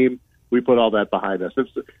 we're a team. We put all that behind us.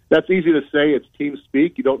 That's easy to say. It's team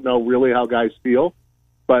speak. You don't know really how guys feel.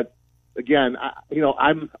 But, again,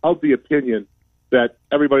 I'm of the opinion that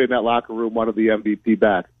everybody in that locker room wanted the MVP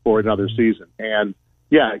back for another season. And,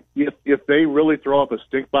 yeah, if they really throw up a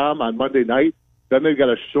stink bomb on Monday night, then they've got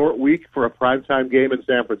a short week for a primetime game in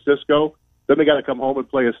San Francisco. Then they got to come home and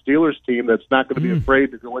play a Steelers team that's not going to be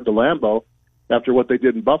afraid to go into Lambeau after what they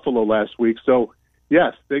did in Buffalo last week. So,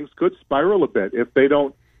 yes, things could spiral a bit if they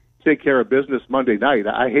don't take care of business Monday night.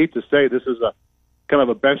 I hate to say this is a kind of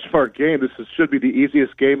a benchmark game. This should be the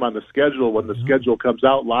easiest game on the schedule when the schedule comes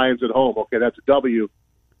out. Lions at home. Okay, that's a W.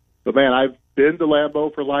 But, man, I've been to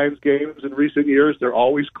Lambeau for Lions games in recent years. They're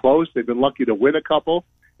always close. They've been lucky to win a couple.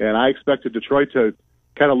 And I expected Detroit to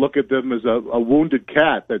kind of look at them as a wounded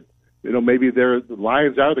cat that, maybe the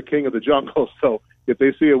Lions are the king of the jungle. So if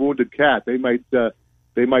they see a wounded cat, they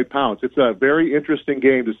might pounce. It's a very interesting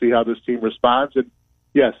game to see how this team responds. And,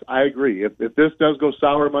 yes, I agree. If this does go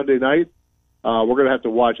sour Monday night, we're going to have to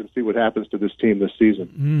watch and see what happens to this team this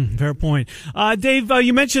season. Fair point. Dave,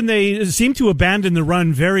 you mentioned they seem to abandon the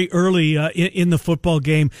run very early in the football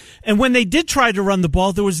game. And when they did try to run the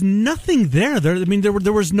ball, there was nothing there.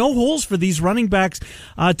 There was no holes for these running backs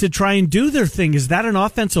to try and do their thing. Is that an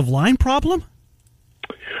offensive line problem?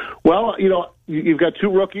 Well, you've got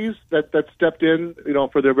two rookies that stepped in,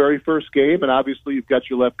 for their very first game. And obviously you've got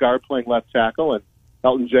your left guard playing left tackle. And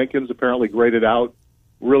Elton Jenkins apparently graded out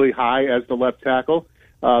really high as the left tackle.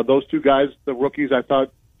 Those two guys, the rookies, I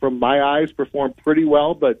thought from my eyes performed pretty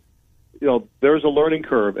well, but there's a learning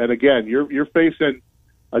curve. And again, you're facing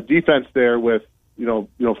a defense there with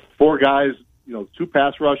four guys, two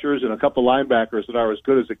pass rushers and a couple linebackers that are as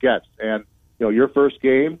good as it gets. And your first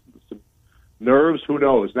game, some nerves, who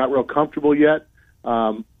knows? Not real comfortable yet.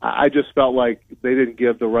 I just felt like they didn't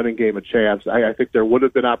give the running game a chance. I think there would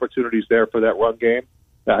have been opportunities there for that run game.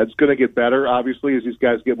 It's going to get better, obviously, as these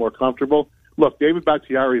guys get more comfortable. Look, David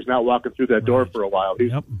Bakhtiari is not walking through that door for a while.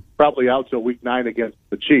 He's probably out till week 9 against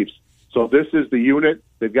the Chiefs. So this is the unit.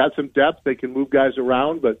 They've got some depth. They can move guys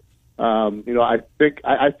around. But, I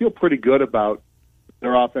feel pretty good about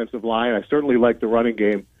their offensive line. I certainly like the running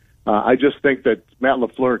game. I just think that Matt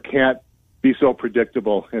LaFleur can't be so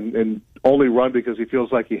predictable and only run because he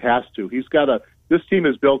feels like he has to. This team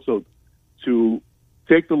is built to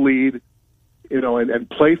take the lead, and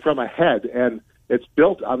play from ahead. And it's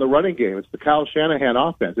built on the running game. It's the Kyle Shanahan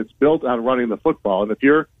offense. It's built on running the football. And if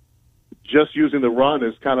you're just using the run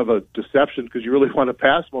as kind of a deception because you really want to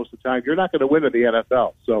pass most of the time, you're not going to win in the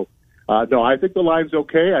NFL. So, no, I think the line's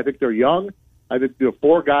okay. I think they're young. I think there are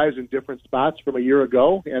four guys in different spots from a year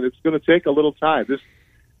ago, and it's going to take a little time.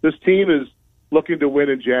 This team is looking to win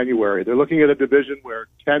in January. They're looking at a division where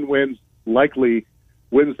 10 wins likely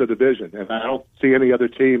wins the division. And I don't see any other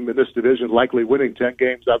team in this division likely winning 10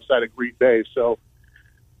 games outside of Green Bay. So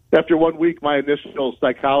after 1 week, my initial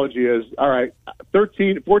psychology is, all right,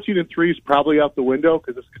 14-3 is probably out the window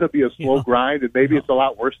because it's going to be a slow grind, and maybe it's a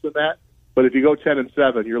lot worse than that. But if you go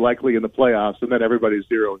 10-7, you're likely in the playoffs, and then everybody's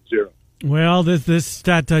 0-0. Well, this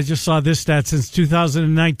stat, I just saw this stat since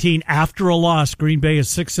 2019. After a loss, Green Bay is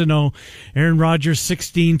 6-0. Aaron Rodgers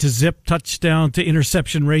 16 to zip touchdown to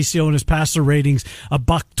interception ratio, and his passer ratings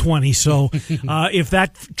 $120. So if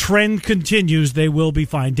that trend continues, they will be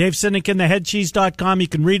fine. Dave Sinekin, theheadcheese.com. You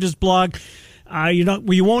can read his blog.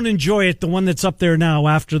 We won't enjoy it, the one that's up there now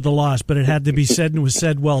after the loss, but it had to be said and was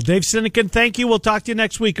said well. Dave Sinekin, thank you. We'll talk to you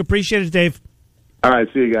next week. Appreciate it, Dave. All right,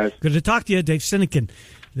 see you guys. Good to talk to you, Dave Sinekin.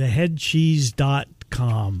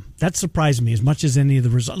 Theheadcheese.com. That surprised me as much as any of the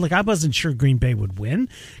results. Like, I wasn't sure Green Bay would win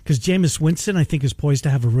because Jameis Winston, I think, is poised to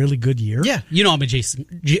have a really good year. Yeah, I'm a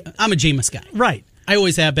Jameis guy. Right. I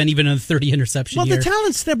always have been, even in the 30 interception year. Well, the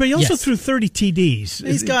talent's there, but he also threw 30 TDs.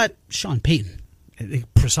 He's got Sean Payton.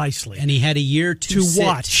 Precisely. And he had a year to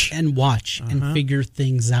watch and figure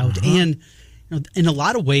things out. And in a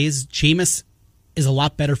lot of ways, Jameis is a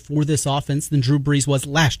lot better for this offense than Drew Brees was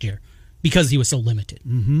last year, because he was so limited.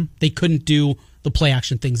 They couldn't do the play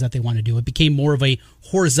action things that they want to do. It became more of a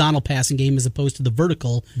horizontal passing game as opposed to the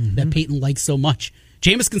vertical that Peyton likes so much.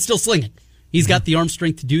 Jameis can still sling it. He's got the arm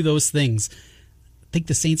strength to do those things. I think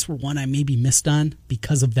the Saints were one I maybe missed on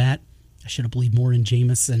because of that. I should have believed more in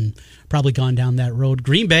Jameis and probably gone down that road.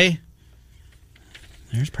 Green Bay,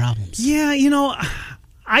 there's problems. Yeah,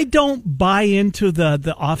 I don't buy into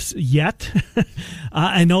the offs yet.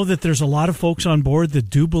 I know that there's a lot of folks on board that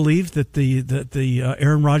do believe that the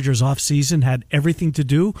Aaron Rodgers offseason had everything to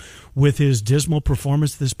do with his dismal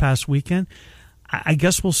performance this past weekend. I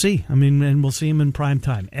guess we'll see. I mean, and we'll see him in prime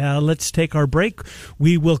time. Let's take our break.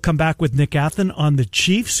 We will come back with Nick Athen on the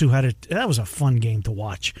Chiefs, who had that was a fun game to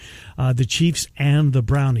watch. The Chiefs and the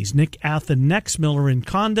Brownies. Nick Athen next. Miller and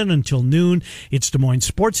Condon until noon. It's Des Moines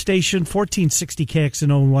Sports Station, 1460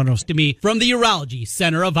 KXNO 106. To me from the Urology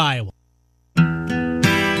Center of Iowa.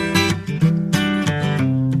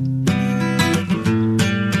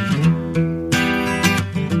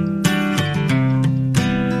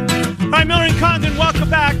 Miller and Condon, welcome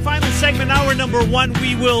back. Final segment, hour number 1.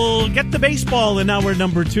 We will get the baseball in hour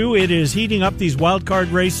number 2. It is heating up, these wild card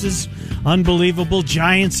races. Unbelievable.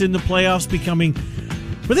 Giants in the playoffs becoming...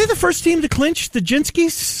 Were they the first team to clinch the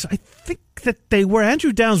Jinskis? I think that they were.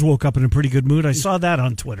 Andrew Downs woke up in a pretty good mood. I saw that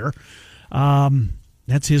on Twitter.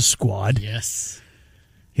 That's his squad. Yes.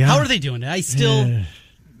 Yeah. How are they doing?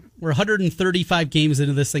 We're 135 games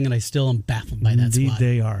into this thing, and I still am baffled by that squad. Indeed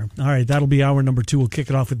they are. All right, that'll be hour number 2. We'll kick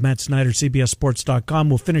it off with Matt Snyder, CBSSports.com.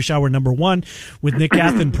 We'll finish hour number 1 with Nick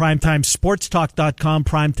Athen, PrimetimeSportsTalk.com,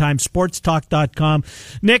 PrimetimeSportsTalk.com.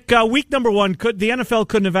 Nick, week number 1, the NFL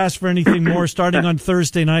couldn't have asked for anything more, starting on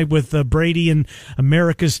Thursday night with Brady and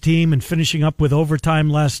America's team and finishing up with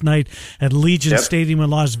overtime last night at Legion Stadium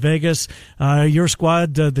in Las Vegas. Your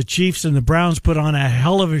squad, the Chiefs and the Browns, put on a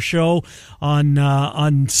hell of a show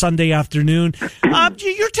on Sunday afternoon.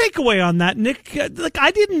 Your takeaway on that, Nick?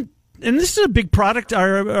 I didn't, and this is a big product,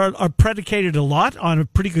 are predicated a lot on a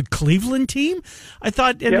pretty good Cleveland team. I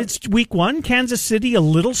thought, and it's week 1, Kansas City a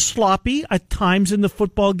little sloppy at times in the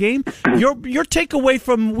football game. Your takeaway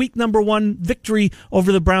from week number 1 victory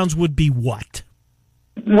over the Browns would be what?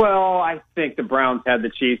 Well, I think the Browns had the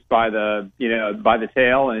Chiefs by the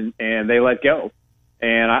tail, and they let go.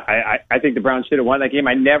 And I think the Browns should have won that game.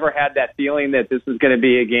 I never had that feeling that this was going to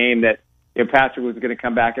be a game that Patrick was going to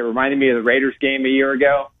come back. It reminded me of the Raiders game a year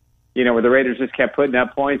ago, where the Raiders just kept putting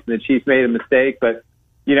up points and the Chiefs made a mistake. But,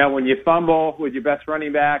 when you fumble with your best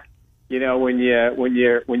running back, when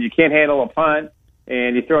you can't handle a punt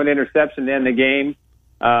and you throw an interception to end the game,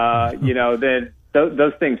 then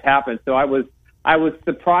those things happen. So I was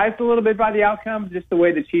surprised a little bit by the outcome, just the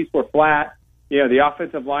way the Chiefs were flat. The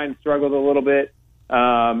offensive line struggled a little bit.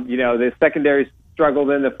 The secondary struggled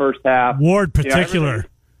in the first half. Ward, particular.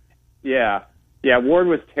 Ward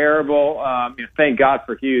was terrible. Thank God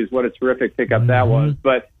for Hughes. What a terrific pickup that was.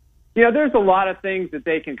 But, there's a lot of things that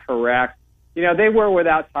they can correct. They were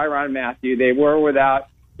without Tyrann Mathieu. They were without,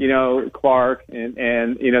 Clark, and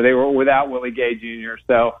they were without Willie Gay Jr.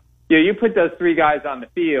 So, you put those 3 guys on the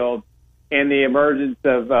field and the emergence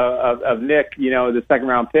of Nick, the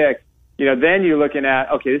second-round pick, then you're looking at,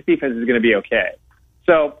 okay, this defense is going to be okay.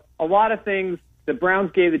 So a lot of things, the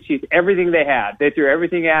Browns gave the Chiefs everything they had. They threw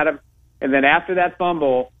everything at them. And then after that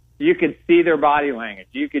fumble, you could see their body language.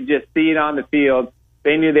 You could just see it on the field.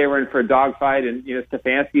 They knew they were in for a dogfight. And,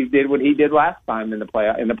 Stefanski did what he did last time in the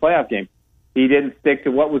playoff game. He didn't stick to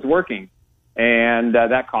what was working. And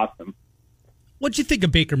that cost them. What'd you think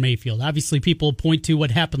of Baker Mayfield? Obviously, people point to what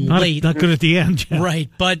happened late. Not good at the end. Yeah. Right.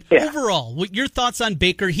 But overall, what your thoughts on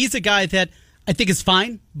Baker? He's a guy that I think is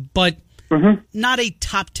fine, but not a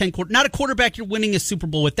top 10 not a quarterback you're winning a Super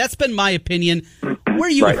Bowl with. That's been my opinion. Where are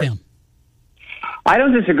you with him? I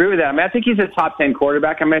don't disagree with that. I think he's a top 10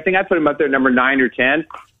 quarterback. I think I put him up there number 9 or 10.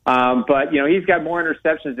 But he's got more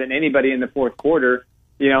interceptions than anybody in the fourth quarter,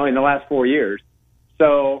 in the last 4 years.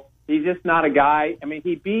 So he's just not a guy.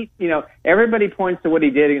 He beat, everybody points to what he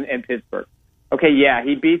did in Pittsburgh. Okay,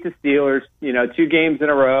 he beat the Steelers, 2 games in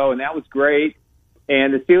a row, and that was great.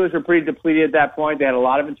 And the Steelers were pretty depleted at that point. They had a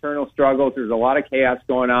lot of internal struggles. There was a lot of chaos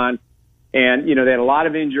going on. And, they had a lot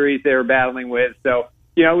of injuries they were battling with. So,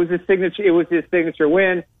 it was his signature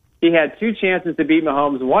win. He had 2 chances to beat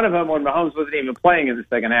Mahomes. One of them when Mahomes wasn't even playing in the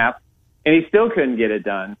second half. And he still couldn't get it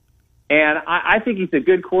done. And I think he's a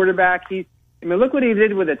good quarterback. Look what he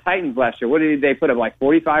did with the Titans last year. What did they put up,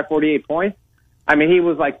 45, 48 points? He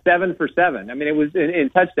was 7 for 7. It was in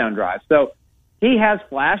touchdown drives. So he has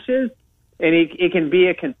flashes. And he can be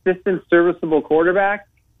a consistent, serviceable quarterback,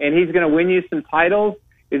 and he's going to win you some titles.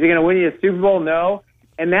 Is he going to win you a Super Bowl? No.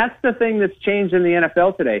 And that's the thing that's changed in the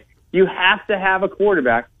NFL today. You have to have a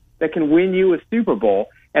quarterback that can win you a Super Bowl,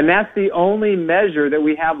 and that's the only measure that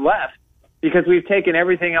we have left because we've taken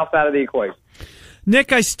everything else out of the equation.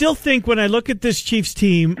 Nick, I still think when I look at this Chiefs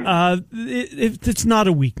team, it's not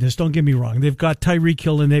a weakness. Don't get me wrong. They've got Tyreek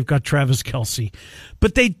Hill and they've got Travis Kelce.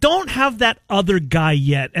 But they don't have that other guy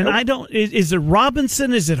yet. And is it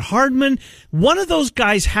Robinson? Is it Hardman? One of those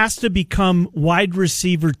guys has to become wide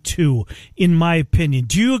receiver 2, in my opinion.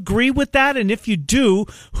 Do you agree with that? And if you do,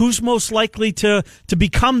 who's most likely to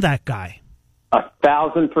become that guy?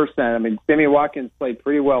 1,000%. I mean, Sammy Watkins played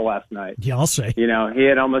pretty well last night. Yeah, I'll say. He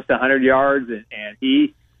had almost 100 yards, and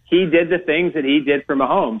he did the things that he did for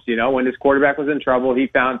Mahomes. When his quarterback was in trouble, he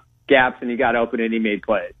found gaps and he got open and he made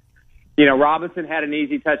plays. Robinson had an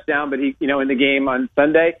easy touchdown, but he, in the game on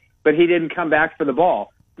Sunday, but he didn't come back for the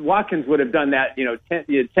ball. Watkins would have done that,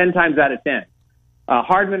 10 times out of 10.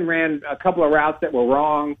 Hardman ran a couple of routes that were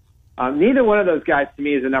wrong. Neither one of those guys to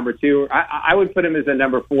me is a number 2. I would put him as a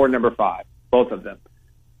number 4, number 5. Both of them.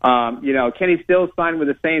 Kenny Stills signed with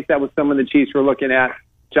the Saints. That was someone the Chiefs were looking at.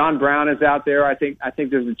 John Brown is out there. I think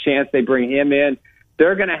there's a chance they bring him in.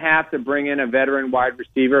 They're going to have to bring in a veteran wide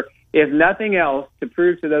receiver. If nothing else, to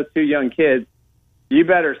prove to those 2 young kids, you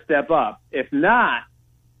better step up. If not,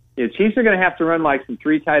 the Chiefs are going to have to run like some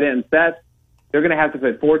 3 tight end sets. They're going to have to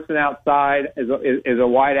put Fortson outside as a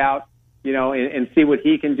wide out, and see what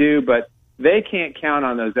he can do. But they can't count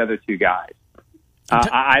on those other 2 guys.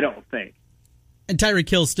 I don't think. And Tyreek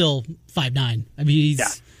Hill's still 5'9". I mean,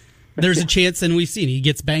 there's a chance, and we've seen he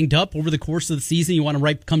gets banged up over the course of the season. You want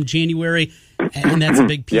to come January, and that's a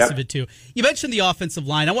big piece of it too. You mentioned the offensive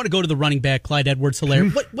line. I want to go to the running back, Clyde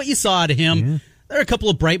Edwards-Helaire. What you saw out of him? There are a couple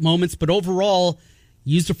of bright moments, but overall,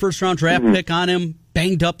 used a first-round draft pick on him,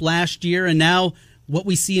 banged up last year, and now what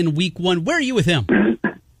we see in week 1. Where are you with him?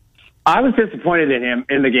 I was disappointed in him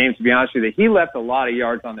in the game, to be honest with you. He left a lot of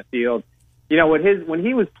yards on the field. When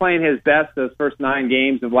he was playing his best those first 9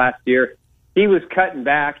 games of last year, he was cutting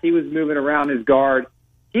back. He was moving around his guard.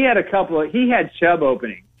 He had Chubb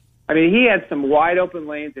opening. I mean, he had some wide open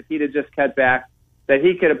lanes if he'd have just cut back that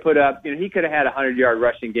he could have put up. He could have had a 100-yard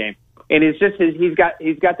rushing game. And it's just he's got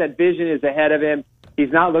that vision is ahead of him.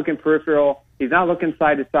 He's not looking peripheral. He's not looking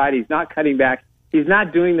side to side. He's not cutting back. He's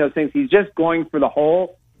not doing those things. He's just going for the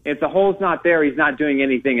hole. If the hole's not there, he's not doing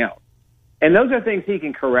anything else. And those are things he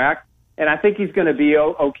can correct. And I think he's going to be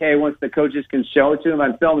okay once the coaches can show it to him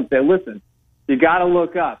on film and say, listen, you got to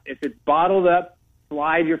look up. If it's bottled up,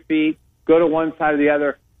 slide your feet, go to one side or the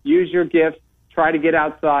other, use your gifts, try to get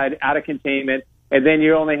outside, out of containment, and then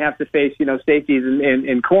you only have to face, safeties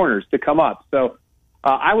and corners to come up. So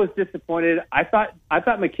I was disappointed. I thought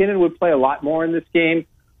McKinnon would play a lot more in this game.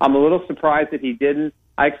 I'm a little surprised that he didn't.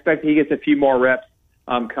 I expect he gets a few more reps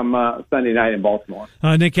come Sunday night in Baltimore.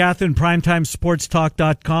 Nick Athen,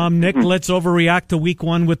 PrimetimeSportsTalk.com. Nick, let's overreact to week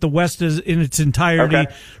 1 with the West in its entirety.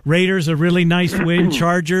 Okay. Raiders, a really nice win.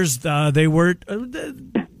 Chargers, they were...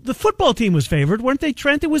 the football team was favored, weren't they,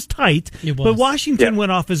 Trent? It was tight. It was. But Washington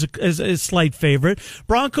went off as a slight favorite.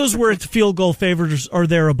 Broncos were field goal favorites or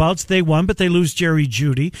thereabouts. They won, but they lose Jerry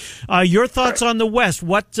Jeudy. Your thoughts on the West?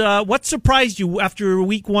 What surprised you after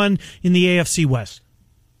week 1 in the AFC West?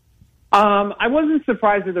 I wasn't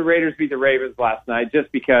surprised that the Raiders beat the Ravens last night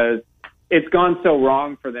just because it's gone so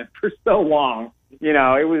wrong for them for so long.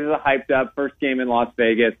 It was a hyped up first game in Las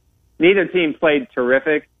Vegas. Neither team played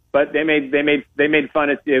terrific, but they made fun.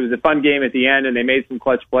 It was a fun game at the end, and they made some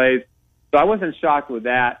clutch plays. So I wasn't shocked with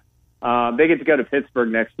that. They get to go to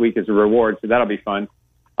Pittsburgh next week as a reward, so that'll be fun.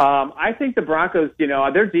 I think the Broncos,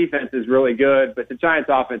 their defense is really good, but the Giants'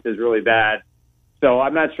 offense is really bad. So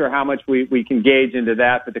I'm not sure how much we can gauge into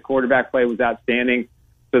that, but the quarterback play was outstanding.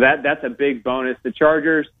 So that's a big bonus. The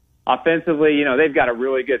Chargers, offensively, they've got a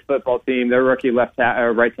really good football team. Their rookie right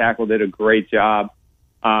tackle did a great job.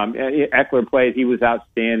 Eckler played. He was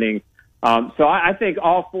outstanding. So I think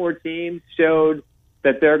all 4 teams showed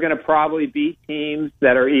that they're going to probably beat teams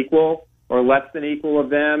that are equal or less than equal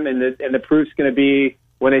of them, and the proof's going to be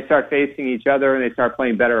when they start facing each other and they start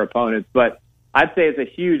playing better opponents. But I'd say it's a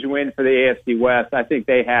huge win for the AFC West. I think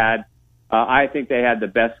they had the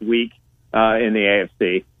best week in the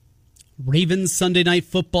AFC. Ravens Sunday Night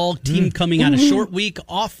Football team coming on a short week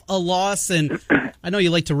off a loss, and I know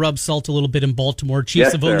you like to rub salt a little bit in Baltimore.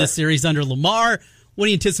 Chiefs have won this series under Lamar. What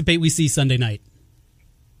do you anticipate we see Sunday night?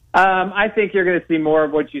 I think you're going to see more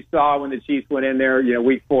of what you saw when the Chiefs went in there,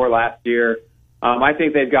 week 4 last year. I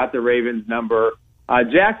think they've got the Ravens number.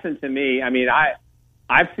 Jackson, to me,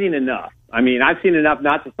 I've seen enough. I've seen enough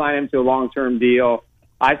not to sign him to a long-term deal.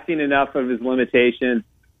 I've seen enough of his limitations.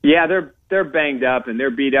 Yeah, they're banged up and they're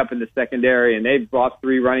beat up in the secondary, and they've lost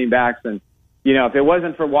 3 running backs. And if it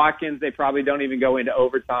wasn't for Watkins, they probably don't even go into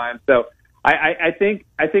overtime. So I think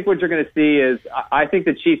what you're going to see is I think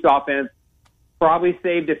the Chiefs' offense probably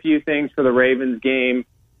saved a few things for the Ravens game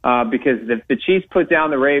because if the Chiefs put down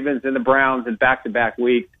the Ravens and the Browns in back-to-back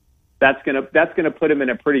weeks, that's gonna put them in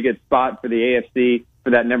a pretty good spot for the AFC for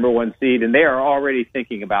that number 1 seed, and they are already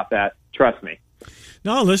thinking about that. Trust me.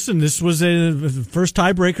 No, listen, this was a first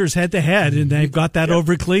tiebreakers head-to-head, and they've got that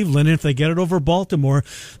over Cleveland. And if they get it over Baltimore,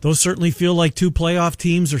 those certainly feel like two playoff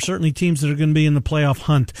teams, or certainly teams that are going to be in the playoff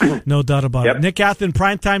hunt. No doubt about it. Nick Athan,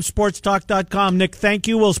 PrimetimeSportsTalk.com. Nick, thank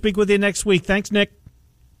you. We'll speak with you next week. Thanks, Nick.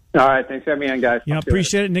 All right, thanks for having me on, guys. Yeah,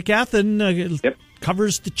 appreciate it. Nick Athan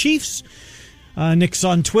covers the Chiefs. Nick's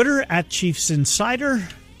on Twitter,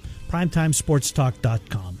 @ChiefsInsider,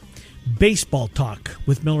 PrimetimeSportsTalk.com. Baseball talk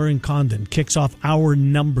with Miller and Condon kicks off hour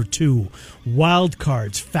number 2. Wild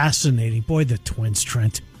cards, fascinating. Boy, the Twins,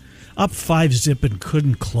 Trent. Up 5-0 and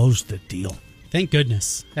couldn't close the deal. Thank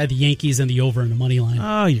goodness. I had the Yankees and the over in the money line.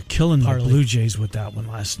 Oh, you're killing the Blue Jays with that one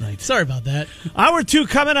last night. Sorry about that. Hour 2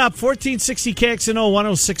 coming up, 1460 KXNO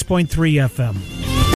 106.3 FM.